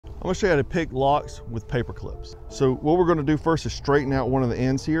I'm gonna show you how to pick locks with paper clips. So what we're gonna do first is straighten out one of the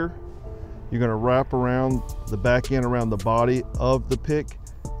ends here. You're gonna wrap around the back end, around the body of the pick,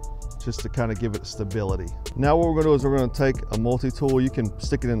 just to kind of give it stability. Now what we're gonna do is we're gonna take a multi-tool. You can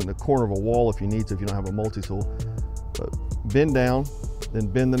stick it in the corner of a wall if you need to, if you don't have a multi-tool. But bend down, then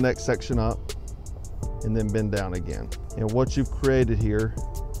bend the next section up, and then bend down again. And what you've created here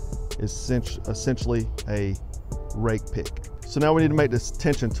is essentially a rake pick. So now we need to make this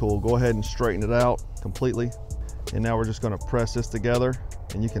tension tool. Go ahead and straighten it out completely. And now we're just gonna press this together,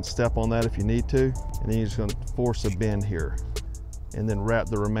 and you can step on that if you need to. And then you're just gonna force a bend here, and then wrap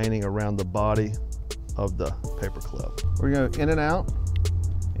the remaining around the body of the paper clip. We're gonna go in and out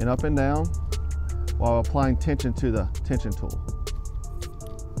and up and down while applying tension to the tension tool.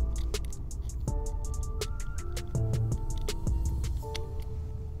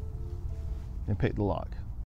 And pick the lock.